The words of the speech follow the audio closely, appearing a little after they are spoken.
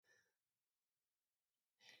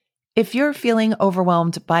If you're feeling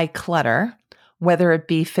overwhelmed by clutter, whether it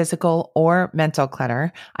be physical or mental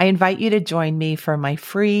clutter, I invite you to join me for my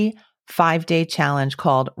free 5-day challenge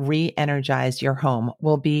called Re-Energize Your Home.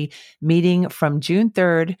 We'll be meeting from June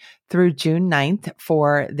 3rd through June 9th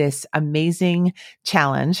for this amazing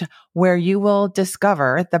challenge where you will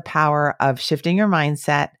discover the power of shifting your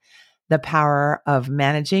mindset, the power of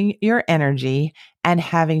managing your energy, and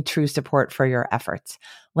having true support for your efforts.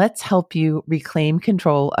 Let's help you reclaim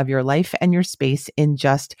control of your life and your space in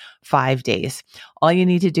just 5 days. All you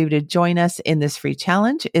need to do to join us in this free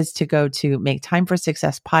challenge is to go to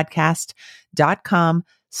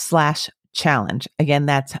maketimeforsuccesspodcast.com/challenge. Again,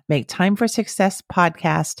 that's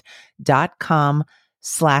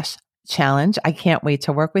maketimeforsuccesspodcast.com/challenge. I can't wait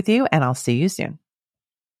to work with you, and I'll see you soon.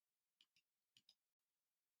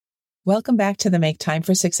 Welcome back to the Make Time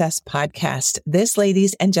for Success podcast. This,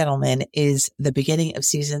 ladies and gentlemen, is the beginning of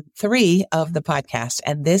season 3 of the podcast,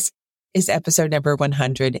 and this is episode number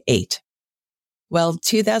 108. Well,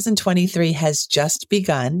 2023 has just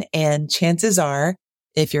begun, and chances are,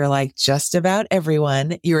 if you're like just about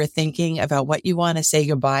everyone, you're thinking about what you want to say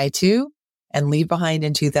goodbye to and leave behind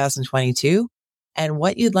in 2022 and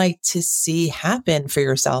what you'd like to see happen for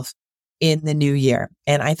yourself in the new year.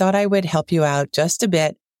 And I thought I would help you out just a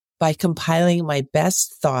bit by compiling my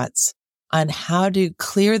best thoughts on how to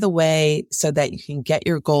clear the way so that you can get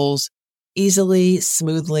your goals easily,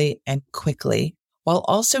 smoothly, and quickly, while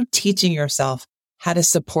also teaching yourself how to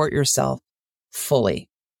support yourself fully.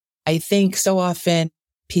 I think so often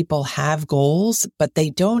people have goals, but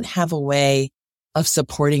they don't have a way of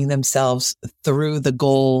supporting themselves through the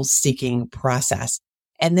goal-seeking process.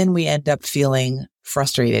 And then we end up feeling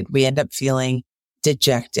frustrated. We end up feeling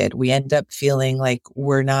dejected. We end up feeling like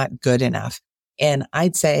we're not good enough. And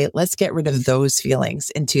I'd say, let's get rid of those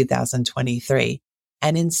feelings in 2023.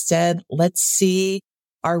 And instead, let's see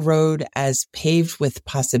our road as paved with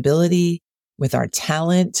possibility, with our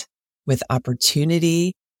talent, with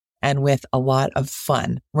opportunity, and with a lot of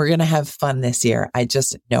fun. We're going to have fun this year. I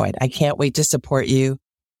just know it. I can't wait to support you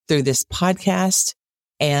through this podcast.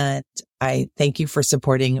 And I thank you for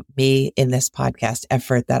supporting me in this podcast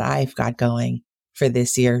effort that I've got going for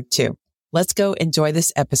this year too. Let's go enjoy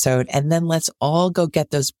this episode, and then let's all go get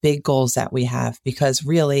those big goals that we have, because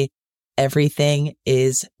really everything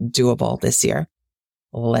is doable this year.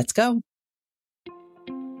 Let's go.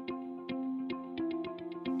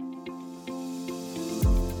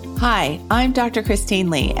 Hi, I'm Dr. Christine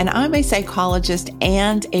Lee, and I'm a psychologist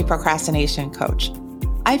and a procrastination coach.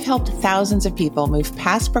 I've helped thousands of people move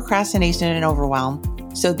past procrastination and overwhelm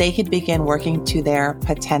so they could begin working to their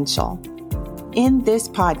potential. In this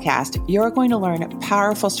podcast, you're going to learn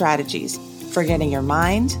powerful strategies for getting your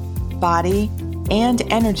mind, body, and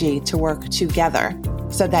energy to work together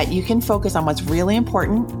so that you can focus on what's really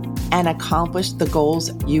important and accomplish the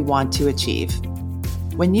goals you want to achieve.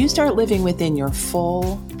 When you start living within your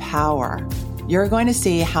full power, you're going to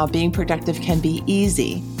see how being productive can be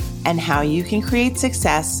easy and how you can create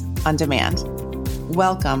success on demand.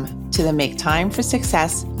 Welcome to the Make Time for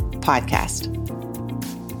Success podcast.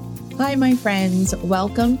 Hi, my friends.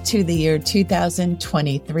 Welcome to the year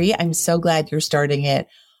 2023. I'm so glad you're starting it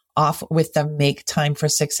off with the Make Time for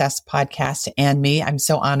Success podcast and me. I'm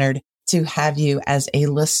so honored to have you as a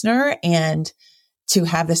listener and to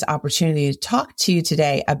have this opportunity to talk to you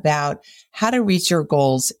today about how to reach your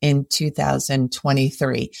goals in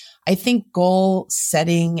 2023. I think goal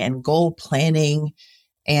setting and goal planning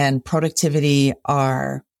and productivity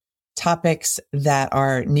are topics that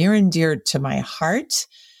are near and dear to my heart.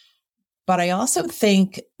 But I also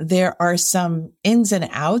think there are some ins and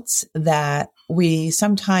outs that we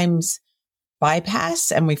sometimes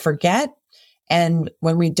bypass and we forget. And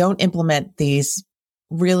when we don't implement these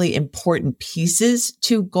really important pieces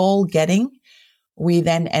to goal getting, we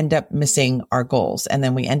then end up missing our goals, and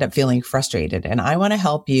then we end up feeling frustrated. And I want to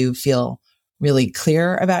help you feel really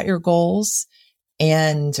clear about your goals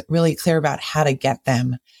and really clear about how to get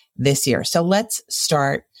them this year. So let's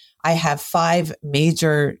start. I have 5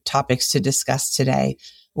 major topics to discuss today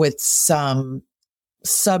with some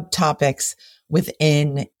subtopics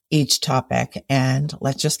within each topic. And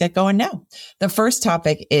let's just get going now. The first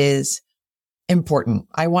topic is important.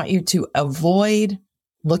 I want you to avoid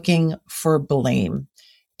looking for blame.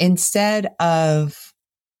 Instead of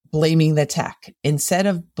blaming the tech, instead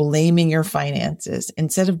of blaming your finances,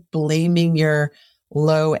 instead of blaming your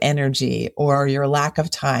low energy or your lack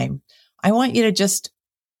of time, I want you to just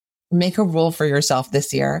make a rule for yourself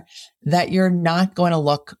this year that you're not going to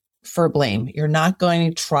look for blame. You're not going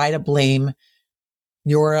to try to blame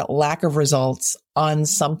your lack of results on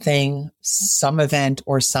something, some event,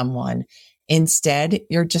 or someone. Instead,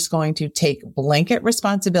 you're just going to take blanket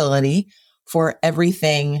responsibility for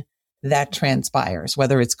everything that transpires,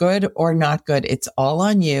 whether it's good or not good. It's all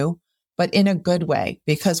on you, but in a good way,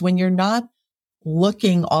 because when you're not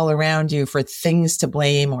looking all around you for things to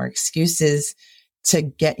blame or excuses to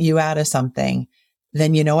get you out of something,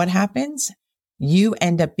 then you know what happens? You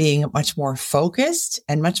end up being much more focused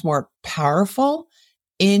and much more powerful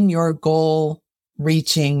in your goal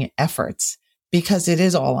reaching efforts, because it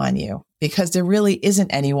is all on you, because there really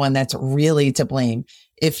isn't anyone that's really to blame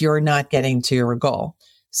if you're not getting to your goal.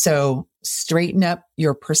 So straighten up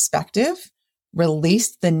your perspective,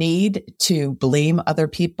 release the need to blame other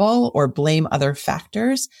people or blame other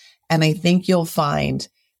factors. And I think you'll find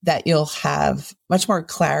that you'll have much more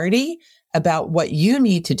clarity about what you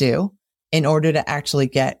need to do in order to actually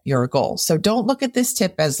get your goals. So don't look at this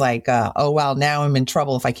tip as like, oh, well, now I'm in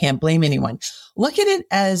trouble if I can't blame anyone. Look at it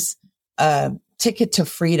as a ticket to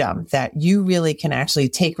freedom, that you really can actually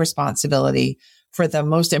take responsibility for the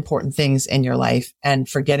most important things in your life and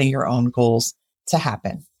for getting your own goals to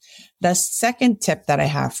happen. The second tip that I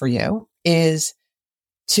have for you is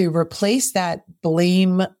to replace that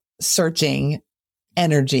blame searching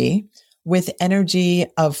energy with energy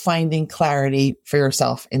of finding clarity for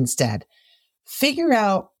yourself instead. Figure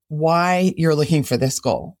out why you're looking for this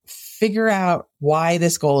goal. Figure out why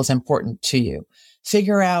this goal is important to you.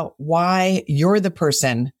 Figure out why you're the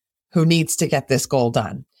person who needs to get this goal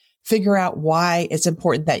done. Figure out why it's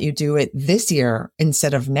important that you do it this year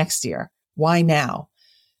instead of next year. Why now?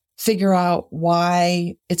 Figure out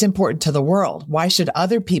why it's important to the world. Why should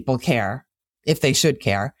other people care, if they should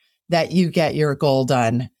care, that you get your goal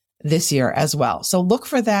done this year as well? So look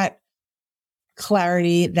for that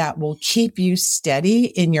clarity that will keep you steady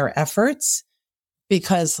in your efforts,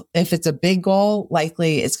 because if it's a big goal,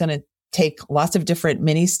 likely it's going to take lots of different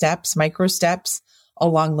mini steps, micro steps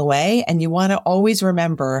along the way. And you want to always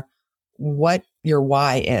remember what your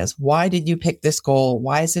why is. Why did you pick this goal?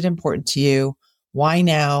 Why is it important to you? Why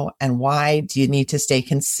now? And why do you need to stay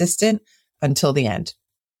consistent until the end?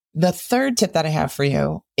 The third tip that I have for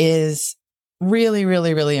you is really,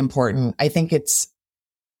 really, really important. I think it's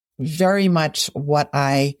very much what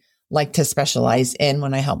I like to specialize in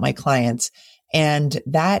when I help my clients. And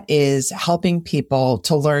that is helping people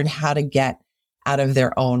to learn how to get out of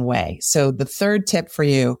their own way. So the third tip for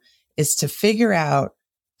you is to figure out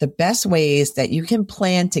the best ways that you can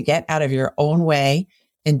plan to get out of your own way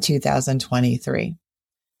in 2023.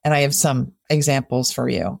 And I have some examples for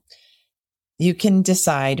you. You can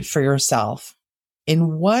decide for yourself,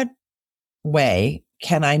 in what way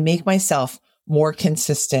can I make myself more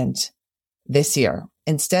consistent this year?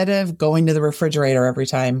 Instead of going to the refrigerator every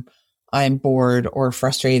time I'm bored or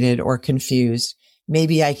frustrated or confused,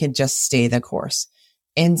 maybe I can just stay the course.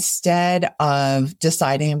 Instead of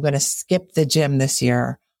deciding I'm going to skip the gym this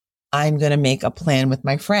year, I'm going to make a plan with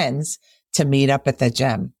my friends to meet up at the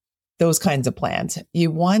gym. Those kinds of plans.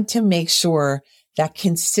 You want to make sure that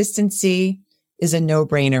consistency is a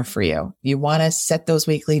no-brainer for you. You want to set those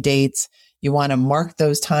weekly dates. You want to mark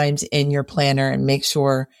those times in your planner and make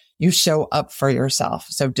sure you show up for yourself.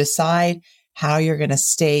 So decide how you're going to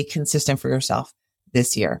stay consistent for yourself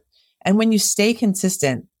this year. And when you stay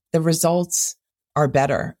consistent, the results are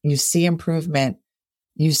better. You see improvement.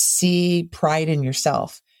 You see pride in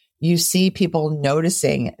yourself. You see people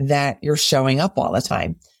noticing that you're showing up all the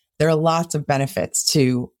time. There are lots of benefits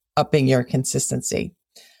to upping your consistency.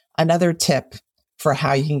 Another tip for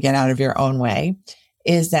how you can get out of your own way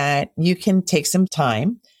is that you can take some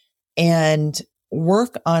time and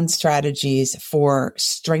work on strategies for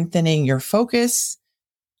strengthening your focus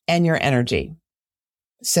and your energy.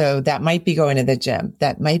 So that might be going to the gym.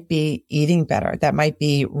 That might be eating better. That might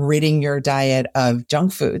be ridding your diet of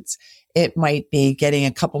junk foods. It might be getting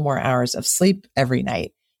a couple more hours of sleep every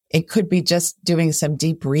night. It could be just doing some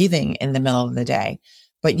deep breathing in the middle of the day.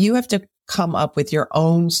 But you have to come up with your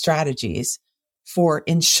own strategies for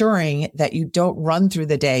ensuring that you don't run through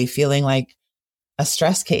the day feeling like a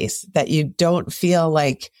stress case, that you don't feel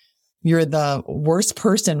like you're the worst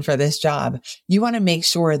person for this job. You want to make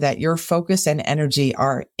sure that your focus and energy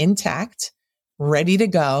are intact, ready to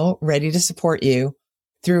go, ready to support you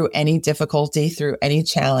through any difficulty, through any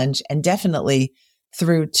challenge, and definitely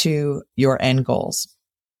through to your end goals.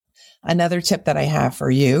 Another tip that I have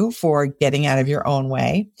for you for getting out of your own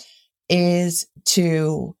way is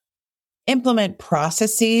to implement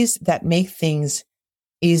processes that make things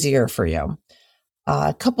easier for you.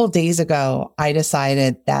 A couple of days ago, I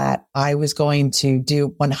decided that I was going to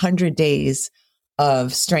do 100 days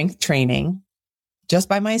of strength training just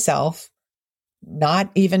by myself,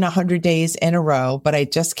 not even 100 days in a row, but I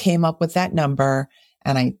just came up with that number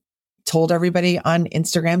and I told everybody on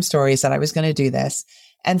Instagram stories that I was going to do this.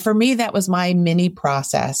 And for me, that was my mini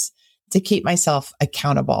process to keep myself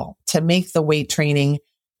accountable, to make the weight training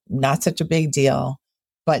not such a big deal,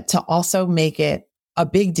 but to also make it a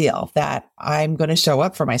big deal that I'm going to show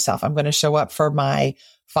up for myself. I'm going to show up for my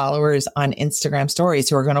followers on Instagram stories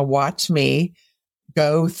who are going to watch me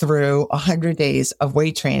go through 100 days of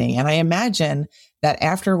weight training. And I imagine that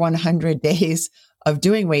after 100 days of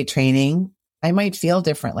doing weight training, I might feel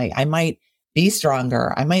differently. I might be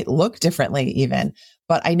stronger. I might look differently even,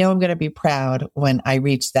 but I know I'm going to be proud when I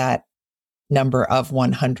reach that number of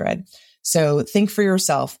 100. So think for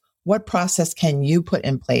yourself, what process can you put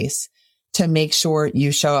in place to make sure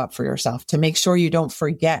you show up for yourself, to make sure you don't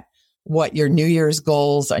forget what your New Year's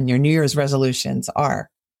goals and your New Year's resolutions are?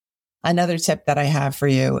 Another tip that I have for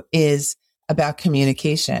you is about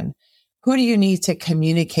communication. Who do you need to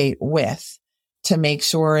communicate with to make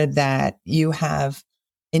sure that you have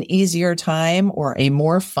an easier time or a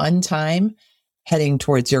more fun time heading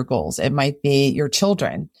towards your goals? It might be your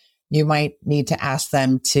children. You might need to ask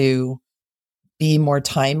them to be more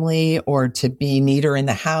timely or to be neater in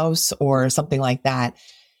the house or something like that.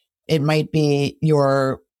 It might be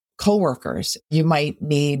your coworkers. You might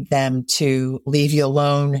need them to leave you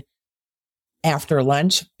alone after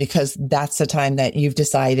lunch because that's the time that you've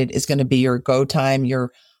decided is going to be your go time,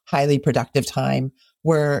 your highly productive time,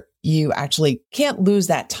 where you actually can't lose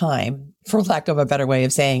that time, for lack of a better way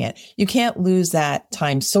of saying it. You can't lose that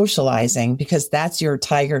time socializing because that's your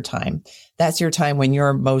tiger time. That's your time when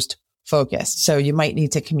you're most focused. So you might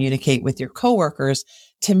need to communicate with your coworkers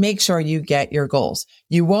to make sure you get your goals.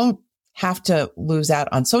 You won't have to lose out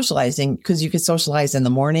on socializing because you could socialize in the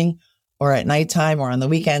morning or at nighttime or on the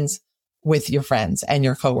weekends with your friends and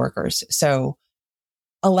your coworkers. So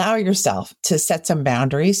allow yourself to set some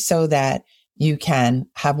boundaries so that you can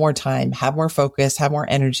have more time, have more focus, have more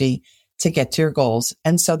energy to get to your goals,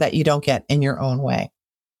 and so that you don't get in your own way.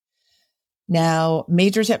 Now,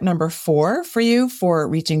 major tip number 4 for you for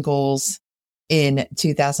reaching goals in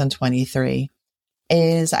 2023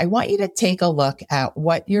 is I want you to take a look at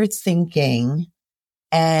what you're thinking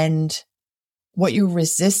and what your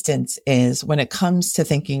resistance is when it comes to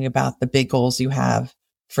thinking about the big goals you have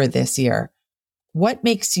for this year. What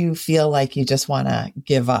makes you feel like you just want to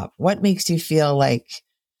give up? What makes you feel like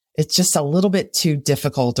it's just a little bit too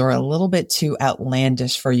difficult or a little bit too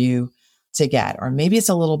outlandish for you to get? Or maybe it's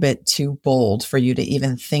a little bit too bold for you to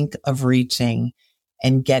even think of reaching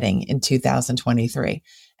and getting in 2023.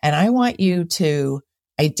 And I want you to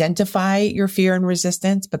identify your fear and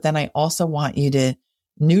resistance, but then I also want you to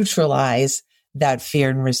neutralize that fear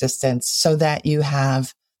and resistance so that you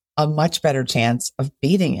have a much better chance of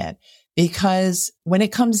beating it. Because when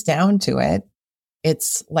it comes down to it,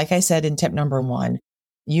 it's like I said in tip number 1,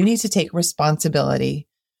 you need to take responsibility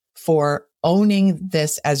for owning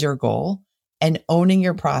this as your goal and owning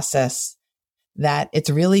your process, that it's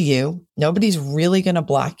really you. Nobody's really going to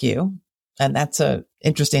block you. And that's an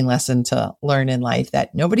interesting lesson to learn in life,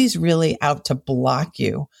 that nobody's really out to block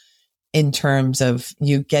you in terms of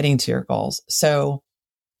you getting to your goals. So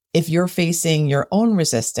if you're facing your own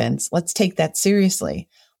resistance, let's take that seriously.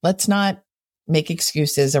 Let's not make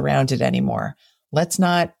excuses around it anymore. Let's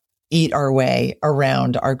not eat our way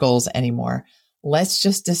around our goals anymore. Let's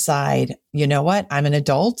just decide, you know what? I'm an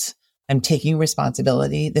adult. I'm taking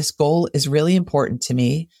responsibility. This goal is really important to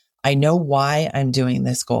me. I know why I'm doing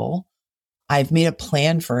this goal. I've made a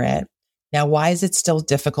plan for it. Now, why is it still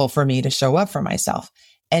difficult for me to show up for myself?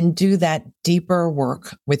 And do that deeper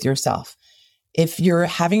work with yourself. If you're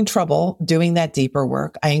having trouble doing that deeper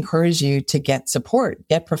work, I encourage you to get support,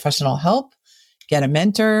 get professional help, get a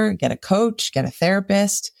mentor, get a coach, get a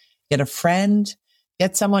therapist, get a friend,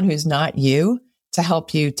 get someone who's not you to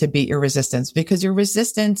help you to beat your resistance, because your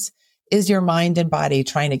resistance is your mind and body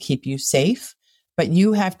trying to keep you safe, but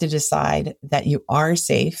you have to decide that you are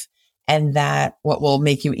safe, and that what will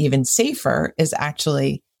make you even safer is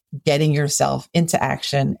actually getting yourself into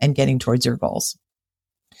action and getting towards your goals.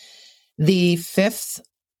 The 5th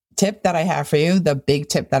tip that I have for you, the big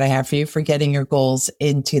tip that I have for you for getting your goals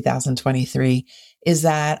in 2023, is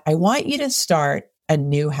that I want you to start a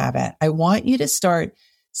new habit. I want you to start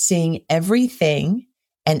seeing everything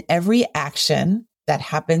and every action that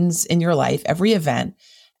happens in your life, every event,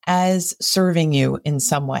 as serving you in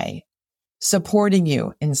some way, supporting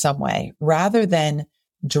you in some way, rather than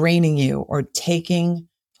draining you or taking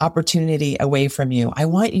opportunity away from you. I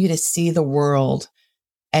want you to see the world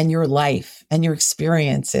and your life and your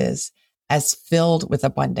experiences as filled with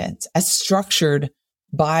abundance, as structured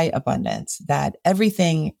by abundance, that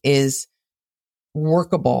everything is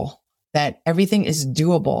workable that everything is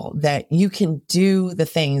doable, that you can do the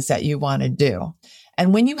things that you want to do.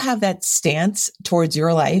 And when you have that stance towards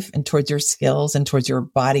your life and towards your skills and towards your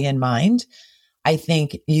body and mind, I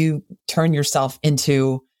think you turn yourself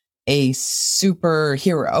into a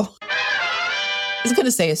superhero. I was going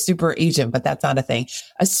to say a super agent, but that's not a thing.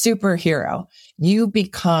 A superhero. You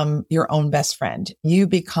become your own best friend. You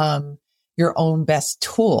become your own best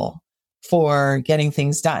tool for getting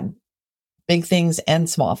things done. Big things and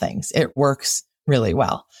small things. It works really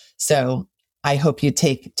well. So I hope you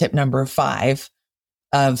take tip number 5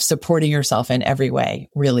 of supporting yourself in every way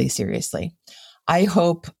really seriously. I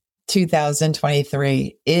hope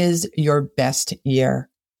 2023 is your best year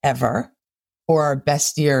ever, or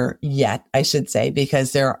best year yet, I should say,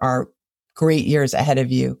 because there are great years ahead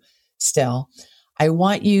of you still. I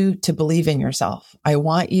want you to believe in yourself. I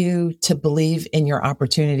want you to believe in your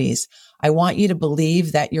opportunities. I want you to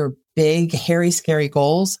believe that your big, hairy, scary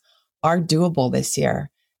goals are doable this year.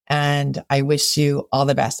 And I wish you all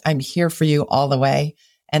the best. I'm here for you all the way.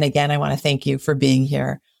 And again, I want to thank you for being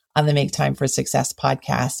here on the Make Time for Success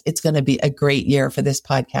podcast. It's going to be a great year for this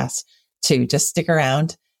podcast too. Just stick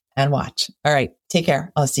around and watch. All right. Take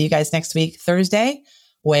care. I'll see you guys next week, Thursday,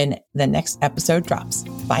 when the next episode drops.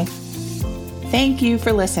 Bye. Thank you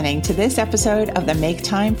for listening to this episode of the Make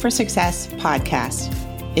Time for Success podcast.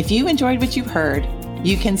 If you enjoyed what you've heard,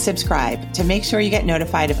 you can subscribe to make sure you get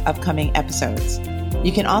notified of upcoming episodes.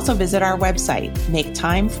 You can also visit our website,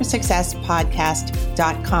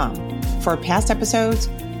 maketimeforsuccesspodcast.com, for past episodes,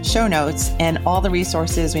 show notes, and all the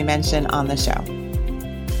resources we mention on the show.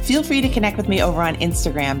 Feel free to connect with me over on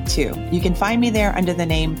Instagram too. You can find me there under the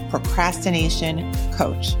name Procrastination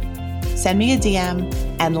Coach. Send me a DM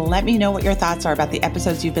and let me know what your thoughts are about the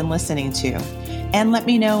episodes you've been listening to. And let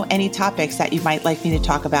me know any topics that you might like me to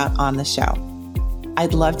talk about on the show.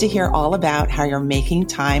 I'd love to hear all about how you're making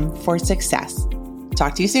time for success.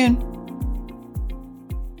 Talk to you soon.